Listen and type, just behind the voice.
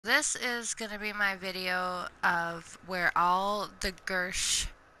This is going to be my video of where all the Gersh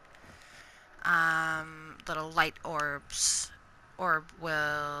little light orb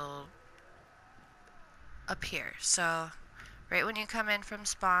will appear. So right when you come in from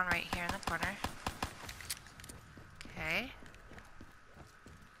spawn, right here in the corner. Okay.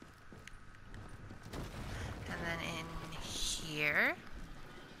 And then in here.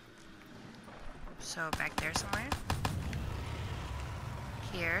 So back there somewhere.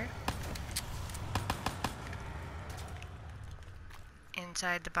 Here.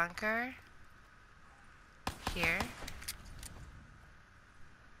 Inside the bunker. Here.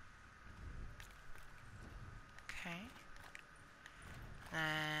 Okay. Then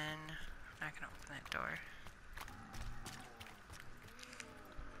I'm not gonna open that door.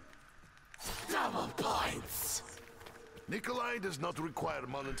 Double points! Nikolai does not require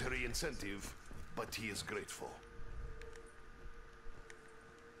monetary incentive, but he is grateful.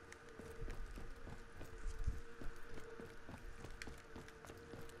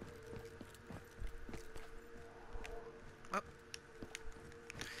 Oh.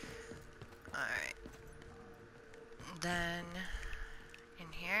 Alright. Then in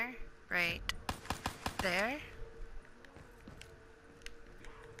here, right there.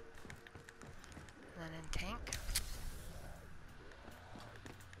 And then in tank.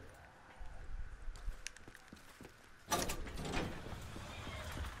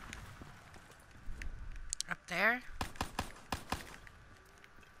 Up there.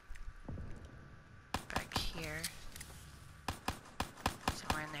 Back here.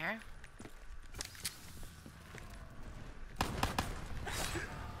 Somewhere in there.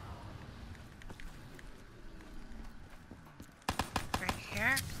 Right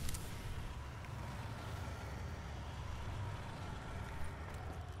here.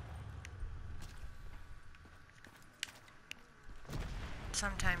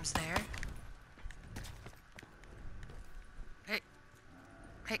 Sometimes there.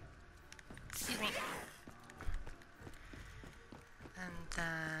 Hey, excuse me. And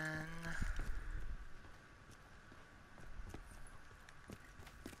then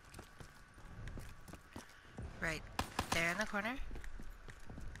right there in the corner.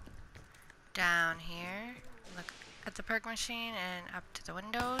 Down here, look at the perk machine and up to the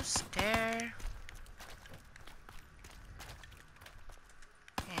windows. There.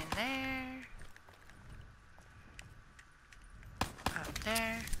 In there. Up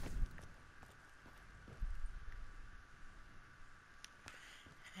there.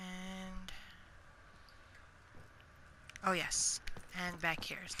 And oh yes, and back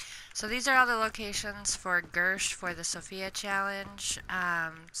here. So these are all the locations for Gersh for the Sophia Challenge.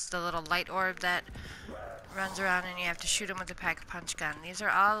 It's the little light orb that runs around and you have to shoot him with a pack-a-punch gun. These are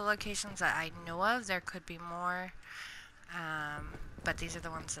all the locations that I know of. There could be more, but these are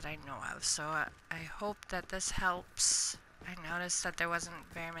the ones that I know of. So I hope that this helps. I noticed that there wasn't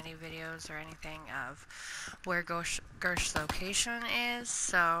very many videos or anything of where Gersh's location is.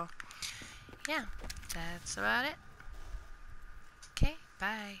 So yeah, that's about it. Okay,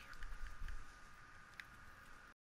 bye.